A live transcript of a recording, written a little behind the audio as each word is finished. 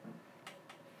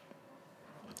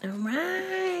All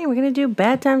right, we're going to do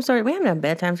bedtime stories. We haven't done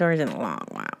bedtime stories in a long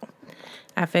while.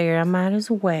 I figured I might as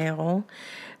well.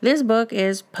 This book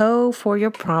is Poe for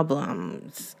Your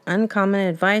Problems. Uncommon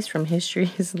Advice from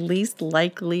History's Least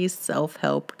Likely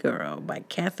Self-Help Guru by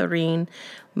Catherine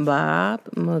Bob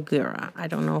Magura. I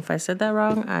don't know if I said that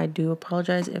wrong. I do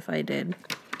apologize if I did.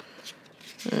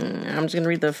 I'm just going to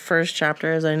read the first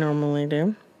chapter as I normally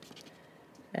do.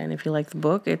 And if you like the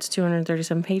book, it's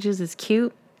 237 pages. It's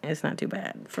cute. It's not too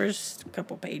bad. First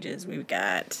couple pages we've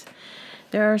got.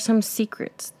 There are some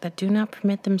secrets that do not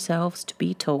permit themselves to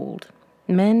be told.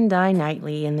 Men die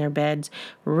nightly in their beds,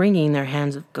 wringing their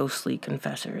hands of ghostly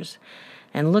confessors,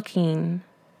 and looking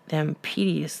them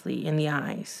piteously in the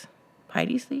eyes.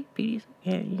 Piteously? Piteously?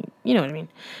 Yeah, you know what I mean.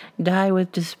 Die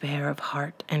with despair of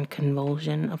heart and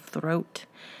convulsion of throat,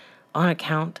 on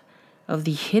account of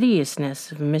the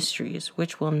hideousness of mysteries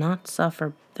which will not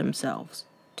suffer themselves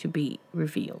to be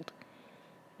revealed.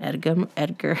 Edgar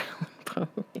Allan Poe,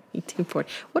 1840.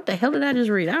 What the hell did I just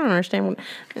read? I don't understand.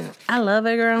 I love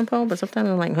Edgar Allan Poe, but sometimes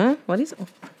I'm like, huh?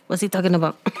 What's he talking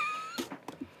about?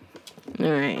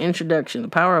 All right, introduction. The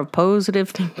power of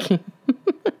positive thinking.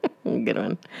 Good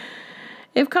one.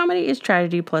 If comedy is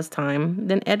tragedy plus time,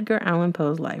 then Edgar Allan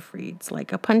Poe's life reads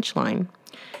like a punchline.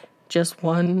 Just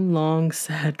one long,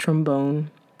 sad trombone.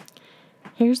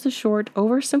 Here's the short,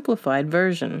 oversimplified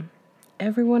version.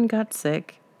 Everyone got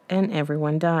sick, and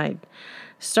everyone died,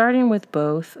 starting with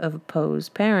both of Poe's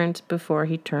parents before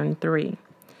he turned 3.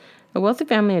 A wealthy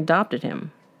family adopted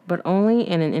him, but only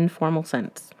in an informal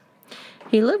sense.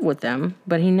 He lived with them,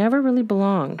 but he never really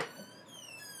belonged.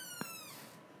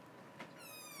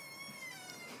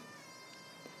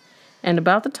 And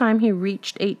about the time he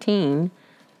reached 18,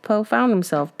 Poe found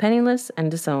himself penniless and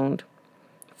disowned,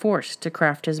 forced to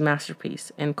craft his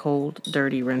masterpiece in cold,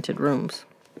 dirty, rented rooms.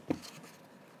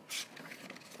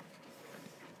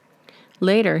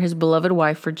 Later, his beloved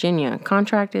wife, Virginia,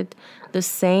 contracted the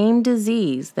same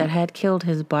disease that had killed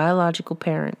his biological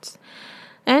parents,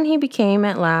 and he became,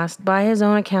 at last, by his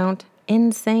own account,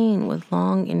 insane with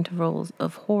long intervals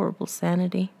of horrible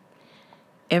sanity.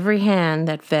 Every hand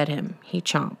that fed him, he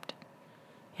chomped.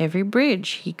 Every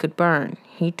bridge he could burn,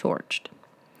 he torched.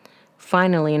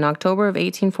 Finally, in October of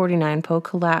 1849, Poe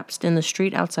collapsed in the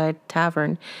street outside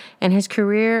tavern, and his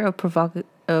career of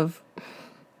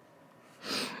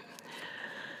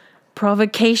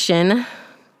provocation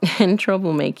and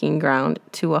troublemaking ground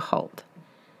to a halt.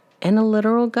 In a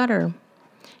literal gutter.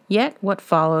 Yet what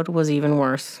followed was even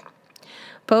worse.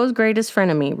 Poe's greatest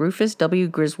frenemy, Rufus W.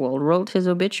 Griswold, wrote his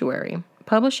obituary.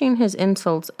 Publishing his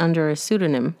insults under a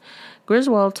pseudonym,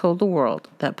 Griswold told the world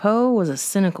that Poe was a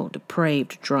cynical,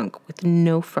 depraved drunk with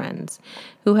no friends,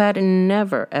 who had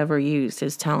never ever used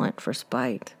his talent for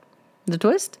spite. The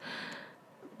twist?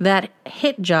 That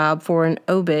hit job for an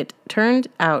obit turned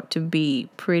out to be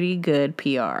pretty good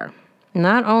PR.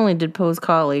 Not only did Poe's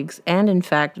colleagues, and in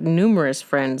fact numerous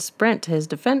friends, sprint to his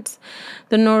defense,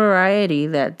 the notoriety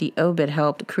that the obit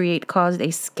helped create caused a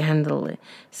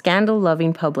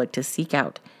scandal-loving public to seek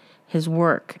out his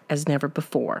work as never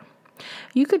before.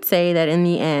 You could say that in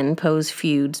the end, Poe's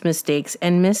feuds, mistakes,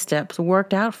 and missteps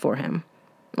worked out for him.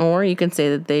 Or you can say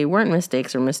that they weren't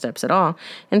mistakes or missteps at all.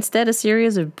 Instead, a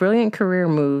series of brilliant career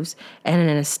moves and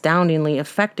an astoundingly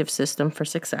effective system for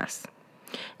success.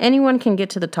 Anyone can get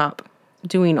to the top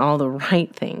doing all the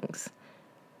right things.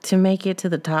 To make it to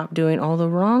the top doing all the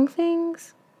wrong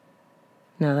things?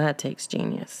 Now that takes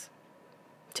genius.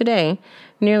 Today,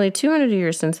 nearly 200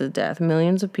 years since his death,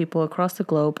 millions of people across the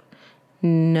globe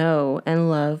know and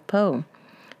love Poe.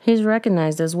 He's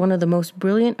recognized as one of the most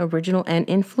brilliant, original, and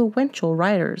influential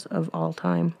writers of all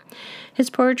time. His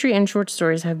poetry and short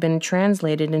stories have been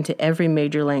translated into every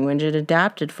major language and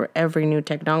adapted for every new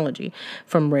technology,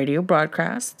 from radio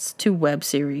broadcasts to web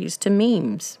series to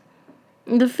memes.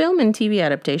 The film and TV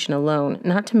adaptation alone,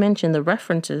 not to mention the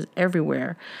references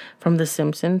everywhere, from The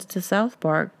Simpsons to South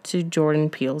Park to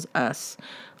Jordan Peele's Us,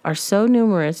 are so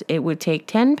numerous it would take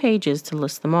 10 pages to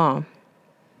list them all.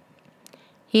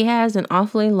 He has an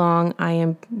awfully long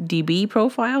IMDb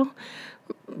profile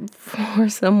for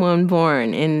someone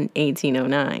born in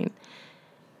 1809.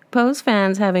 Poe's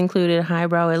fans have included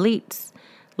highbrow elites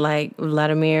like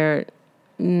Vladimir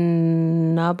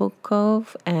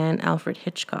Nabokov and Alfred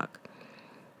Hitchcock.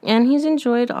 And he's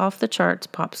enjoyed off-the-charts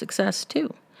pop success,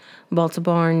 too.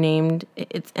 Baltimore named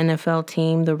its NFL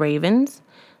team the Ravens.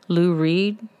 Lou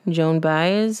Reed, Joan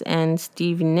Baez, and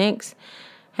Stevie Nicks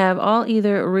have all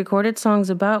either recorded songs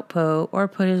about Poe or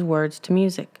put his words to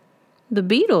music. The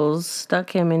Beatles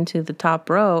stuck him into the top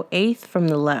row, 8th from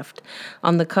the left,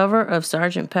 on the cover of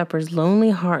Sgt. Pepper's Lonely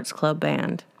Hearts Club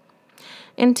Band.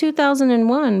 In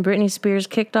 2001, Britney Spears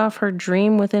kicked off her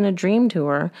Dream Within a Dream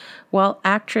tour, while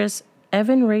actress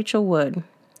Evan Rachel Wood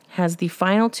has the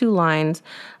final two lines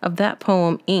of that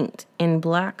poem inked in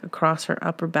black across her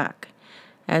upper back.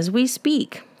 As we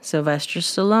speak, Sylvester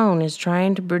Stallone is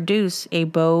trying to produce a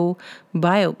Poe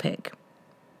biopic.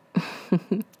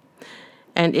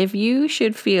 And if you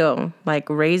should feel like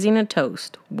raising a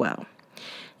toast, well,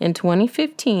 in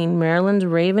 2015, Maryland's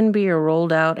Raven Beer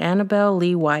rolled out Annabelle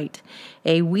Lee White,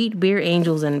 a wheat beer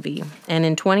angel's envy. And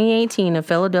in 2018, a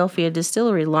Philadelphia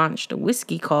distillery launched a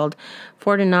whiskey called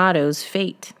Fortunado's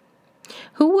Fate.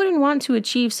 Who wouldn't want to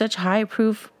achieve such high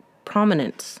proof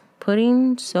prominence,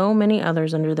 putting so many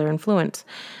others under their influence?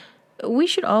 We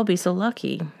should all be so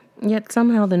lucky. Yet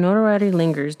somehow the notoriety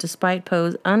lingers despite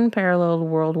Poe's unparalleled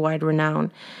worldwide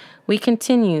renown. We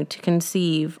continue to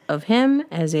conceive of him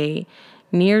as a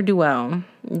ne'er-do-well,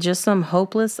 just some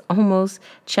hopeless, almost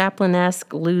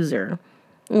Chaplin-esque loser,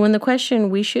 when the question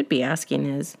we should be asking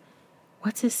is,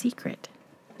 what's his secret?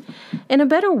 In a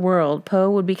better world, Poe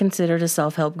would be considered a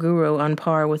self-help guru on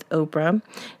par with Oprah,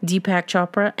 Deepak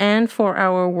Chopra, and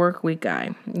 4-Hour Workweek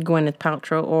guy, Gwyneth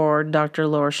Paltrow, or Dr.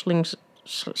 Laura Schlinger.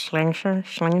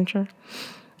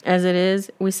 As it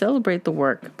is, we celebrate the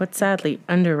work, but sadly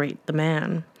underrate the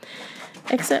man.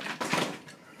 Except,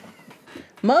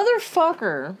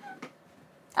 motherfucker,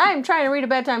 I'm trying to read a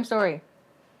bedtime story.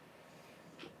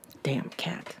 Damn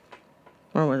cat.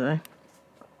 Where was I?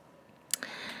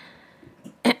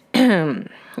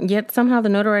 Yet somehow the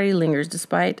notoriety lingers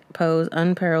despite Poe's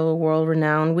unparalleled world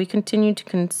renown. We continue to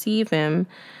conceive him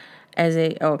as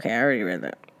a... Okay, I already read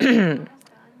that.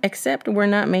 Except we're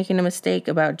not making a mistake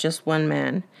about just one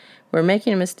man. We're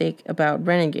making a mistake about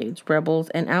renegades, rebels,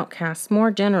 and outcasts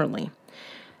more generally.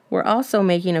 We're also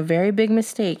making a very big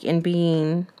mistake in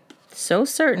being so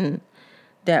certain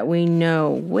that we know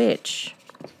which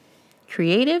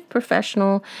creative,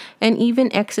 professional, and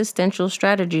even existential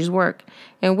strategies work,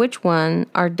 and which one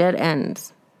are dead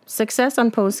ends. Success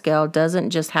on Poe's scale doesn't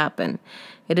just happen.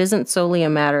 It isn't solely a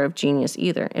matter of genius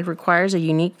either. It requires a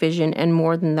unique vision, and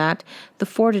more than that, the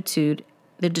fortitude,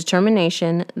 the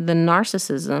determination, the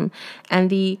narcissism, and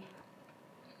the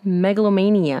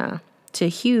megalomania to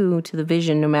hew to the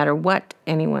vision no matter what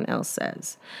anyone else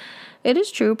says. It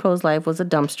is true Poe's life was a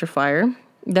dumpster fire.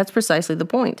 That's precisely the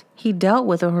point. He dealt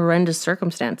with horrendous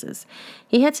circumstances.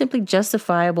 He had simply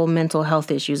justifiable mental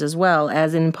health issues as well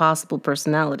as an impossible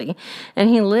personality, and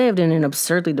he lived in an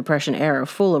absurdly depression era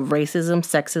full of racism,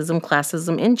 sexism,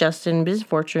 classism, injustice,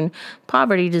 misfortune,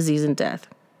 poverty, disease, and death.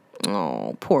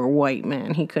 Oh, poor white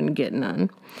man, he couldn't get none.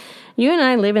 You and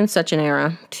I live in such an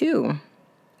era, too.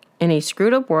 In a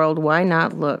screwed up world, why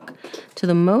not look to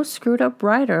the most screwed up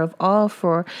writer of all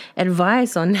for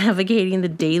advice on navigating the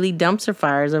daily dumpster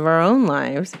fires of our own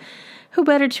lives? Who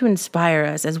better to inspire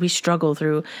us as we struggle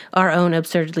through our own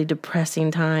absurdly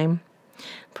depressing time?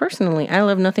 Personally, I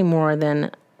love nothing more than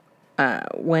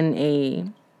when a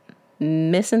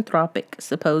misanthropic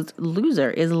supposed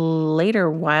loser is later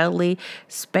wildly,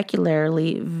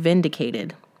 speculatorily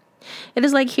vindicated. It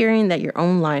is like hearing that your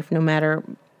own life, no matter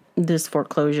this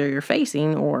foreclosure you're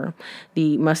facing or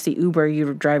the musty Uber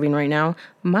you're driving right now,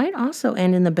 might also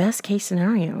end in the best case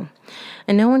scenario.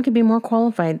 And no one could be more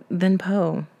qualified than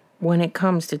Poe when it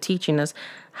comes to teaching us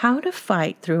how to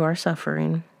fight through our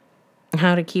suffering,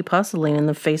 how to keep hustling in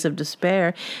the face of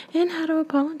despair, and how to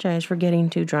apologize for getting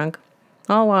too drunk,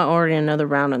 all while ordering another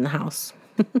round in the house.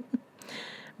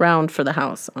 Round for the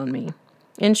house on me.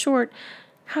 In short,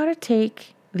 how to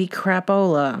take the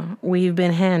crapola we've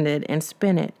been handed and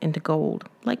spin it into gold,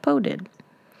 like Poe did.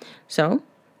 So,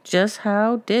 just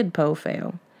how did Poe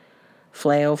fail?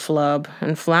 Flail, flub,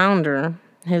 and flounder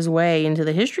his way into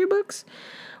the history books?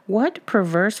 What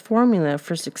perverse formula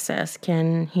for success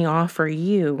can he offer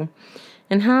you?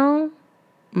 And how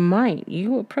might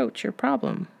you approach your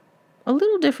problem a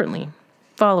little differently,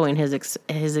 following his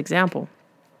example?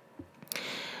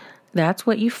 That's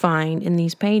what you find in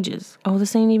these pages. Oh,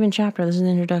 this ain't even chapter. This is an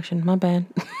introduction. My bad.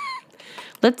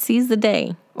 Let's seize the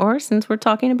day. Or, since we're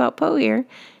talking about Poe here,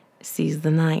 seize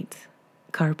the night.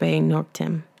 Carpe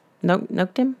noctem.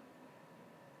 Noctem?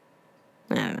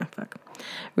 I don't know. Fuck.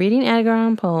 Reading Edgar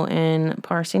Allan Poe and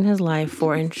parsing his life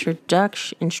for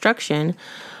instruction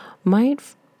might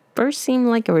first seem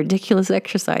like a ridiculous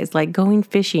exercise, like going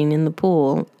fishing in the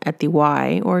pool at the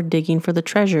Y or digging for the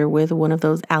treasure with one of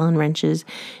those Allen wrenches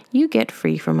you get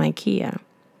free from IKEA.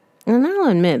 And I'll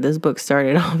admit this book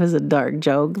started off as a dark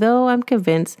joke, though I'm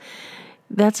convinced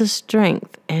that's a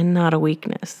strength and not a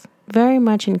weakness, very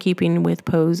much in keeping with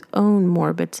Poe's own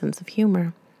morbid sense of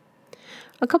humor.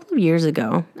 A couple of years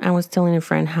ago, I was telling a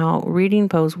friend how reading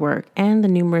Poe's work and the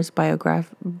numerous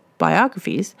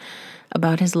biographies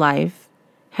about his life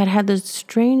had the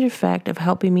strange effect of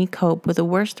helping me cope with the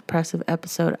worst depressive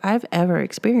episode I've ever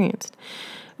experienced,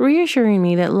 reassuring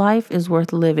me that life is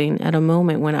worth living at a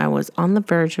moment when I was on the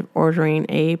verge of ordering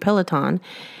a Peloton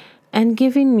and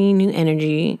giving me new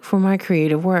energy for my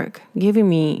creative work, giving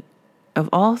me, of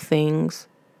all things,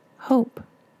 hope.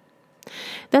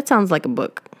 That sounds like a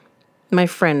book, my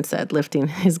friend said, lifting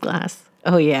his glass.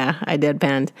 Oh, yeah, I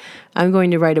deadpanned. I'm going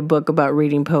to write a book about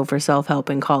reading Poe for self-help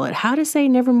and call it How to Say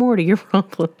Nevermore to Your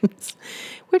Problems,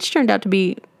 which turned out to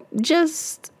be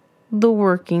just the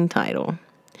working title.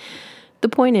 The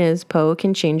point is, Poe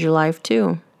can change your life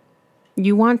too.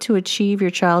 You want to achieve your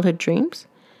childhood dreams?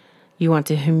 You want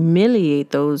to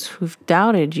humiliate those who've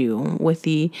doubted you with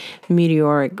the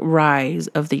meteoric rise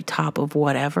of the top of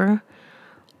whatever?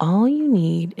 All you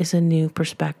need is a new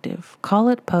perspective. Call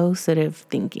it positive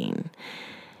thinking.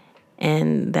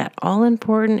 And that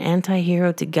all-important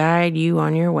anti-hero to guide you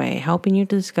on your way, helping you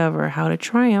discover how to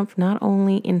triumph not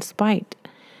only in spite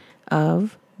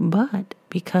of, but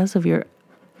because of your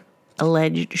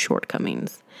alleged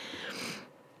shortcomings.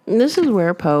 This is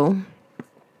where Poe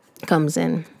comes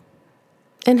in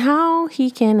and how he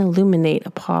can illuminate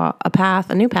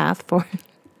a new path for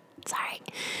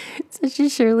such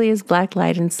as surely as black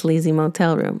light and sleazy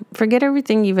motel room. Forget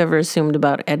everything you've ever assumed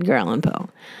about Edgar Allan Poe.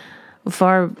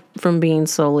 Far from being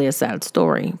solely a sad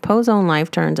story, Poe's own life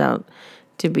turns out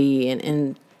to be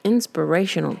an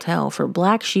inspirational tale for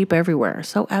black sheep everywhere,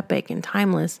 so epic and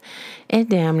timeless, it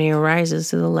damn near rises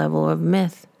to the level of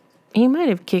myth. He might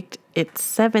have kicked it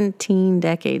 17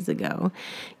 decades ago,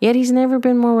 yet he's never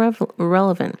been more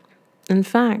relevant. In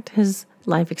fact, his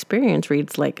life experience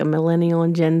reads like a millennial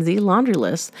and Gen Z laundry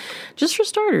list. Just for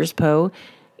starters, Poe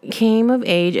came of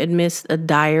age amidst a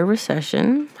dire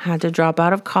recession, had to drop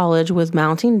out of college with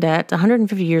mounting debt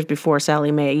 150 years before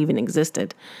Sally Mae even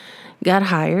existed, got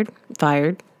hired,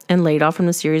 fired, and laid off from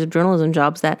a series of journalism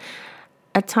jobs that,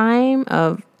 at a time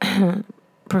of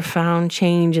profound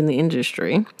change in the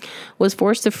industry, was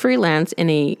forced to freelance in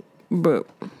a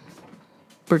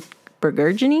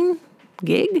burgeoning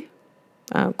gig,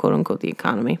 quote unquote, the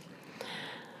economy.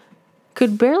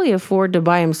 Could barely afford to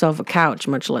buy himself a couch,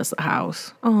 much less a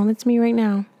house. Oh, that's me right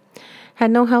now.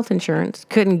 Had no health insurance,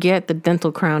 couldn't get the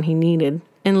dental crown he needed,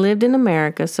 and lived in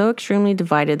America so extremely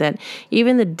divided that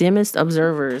even the dimmest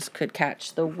observers could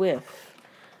catch the whiff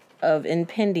of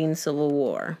impending civil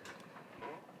war.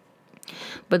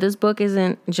 But this book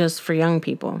isn't just for young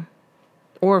people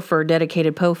or for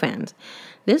dedicated Poe fans.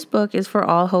 This book is for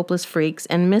all hopeless freaks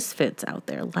and misfits out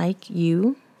there, like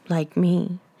you, like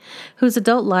me, whose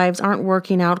adult lives aren't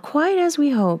working out quite as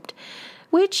we hoped,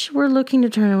 which we're looking to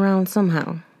turn around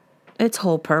somehow. Its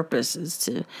whole purpose is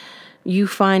to you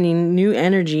finding new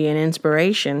energy and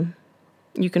inspiration.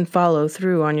 You can follow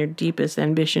through on your deepest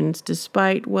ambitions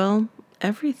despite, well,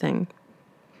 everything.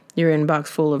 Your inbox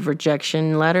full of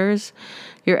rejection letters,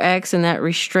 your ex in that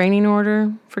restraining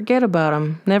order, forget about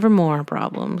them, never more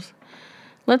problems.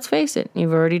 Let's face it,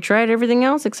 you've already tried everything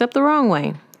else except the wrong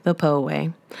way, the Poe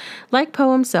way. Like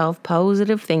Poe himself,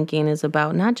 positive thinking is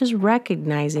about not just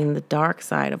recognizing the dark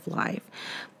side of life,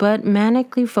 but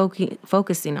manically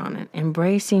focusing on it,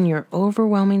 embracing your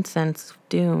overwhelming sense of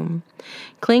doom,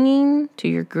 clinging to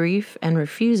your grief and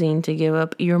refusing to give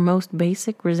up your most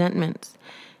basic resentments.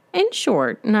 In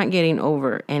short, not getting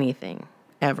over anything,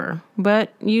 ever,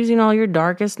 but using all your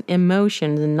darkest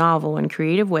emotions in novel and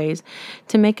creative ways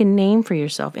to make a name for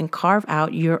yourself and carve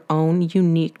out your own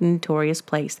unique, notorious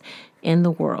place in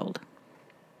the world.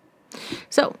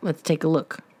 So, let's take a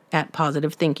look at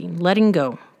positive thinking, letting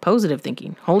go, positive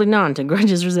thinking, holding on to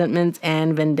grudges, resentments,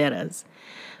 and vendettas.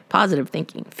 Positive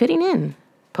thinking, fitting in.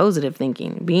 Positive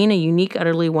thinking, being a unique,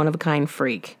 utterly one-of-a-kind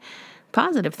freak.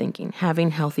 Positive thinking,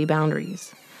 having healthy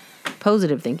boundaries.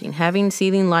 Positive thinking, having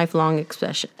seething lifelong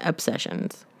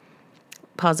obsessions.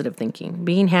 Positive thinking,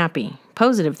 being happy.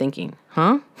 Positive thinking,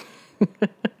 huh?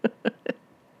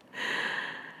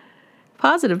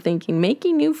 Positive thinking,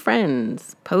 making new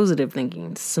friends. Positive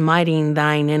thinking, smiting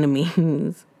thine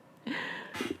enemies.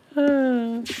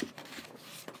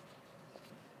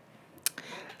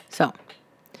 So,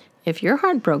 if you're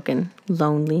heartbroken,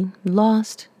 lonely,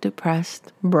 lost,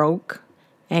 depressed, broke,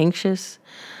 anxious,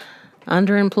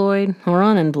 underemployed, or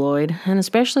unemployed, and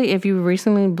especially if you've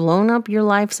recently blown up your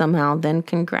life somehow, then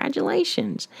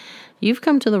congratulations. You've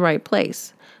come to the right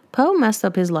place. Poe messed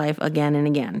up his life again and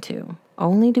again, too,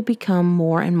 only to become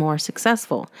more and more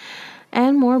successful,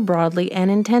 and more broadly and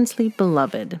intensely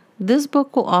beloved. This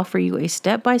book will offer you a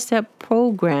step-by-step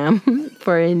program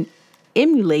for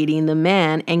emulating the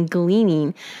man and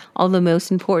gleaning all the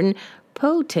most important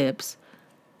Poe tips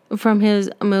from his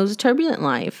most turbulent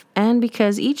life, and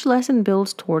because each lesson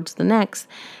builds towards the next,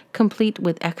 complete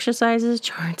with exercises,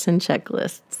 charts, and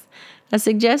checklists. I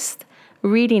suggest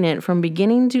reading it from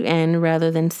beginning to end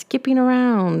rather than skipping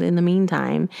around in the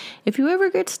meantime. If you ever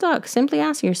get stuck, simply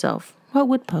ask yourself, what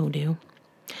would Poe do?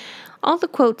 All the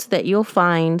quotes that you'll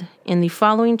find in the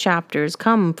following chapters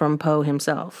come from Poe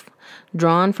himself,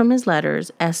 drawn from his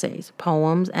letters, essays,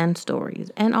 poems, and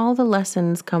stories, and all the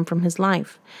lessons come from his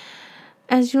life.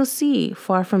 As you'll see,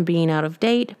 far from being out of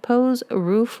date, Poe's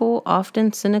rueful,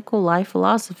 often cynical life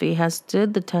philosophy has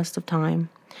stood the test of time.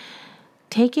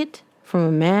 Take it from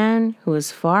a man who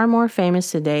is far more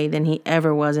famous today than he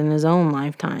ever was in his own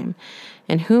lifetime,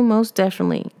 and who most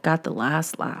definitely got the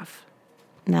last laugh.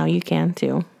 Now you can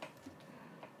too.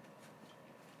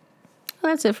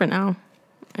 Well, that's it for now,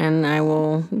 and I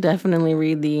will definitely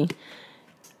read the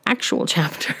actual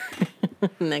chapter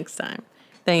next time.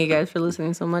 Thank you guys for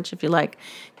listening so much. If you like,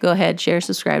 go ahead, share,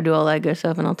 subscribe, do all that good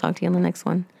stuff, and I'll talk to you on the next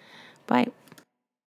one. Bye.